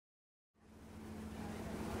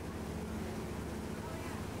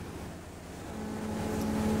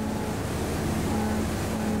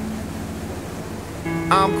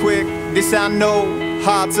I'm quick, this I know.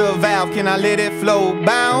 Heart's a valve, can I let it flow?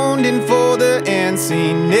 Bounding for the end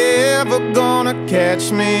scene, never gonna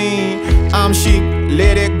catch me. I'm chic,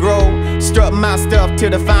 let it grow. Strut my stuff to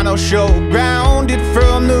the final show. Grounded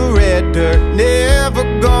from the red dirt, never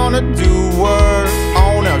gonna do work.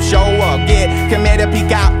 Own up, show up, get committed,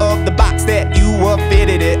 peek out of the box that you were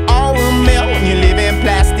fitted. It all will melt when you live in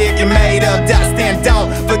plastic. You're made of dust and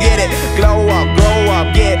don't forget it. Glow up, grow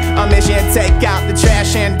up, get a mission. Take out the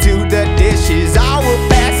trash and do the dishes. All will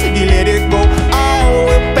pass if you let it go. All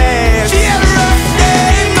will pass. She had a rough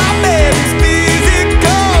day, my baby's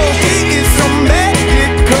physical. She is so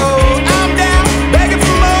magical. I'm down, begging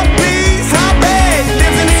for more please. How bad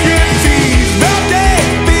lives in the striptease. Rough day,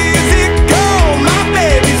 physical. My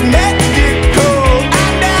baby's magical.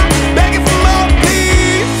 I'm down, begging for more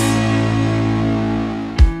please.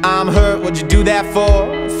 I'm hurt, what'd you do that for?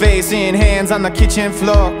 Facing hands on the kitchen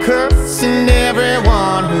floor, cursing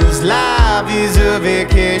everyone whose life is a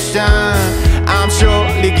vacation. I'm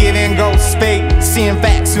surely giving ghosts space, seeing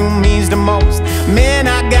facts who means the most. Man,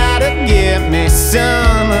 I gotta give me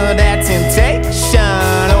some of that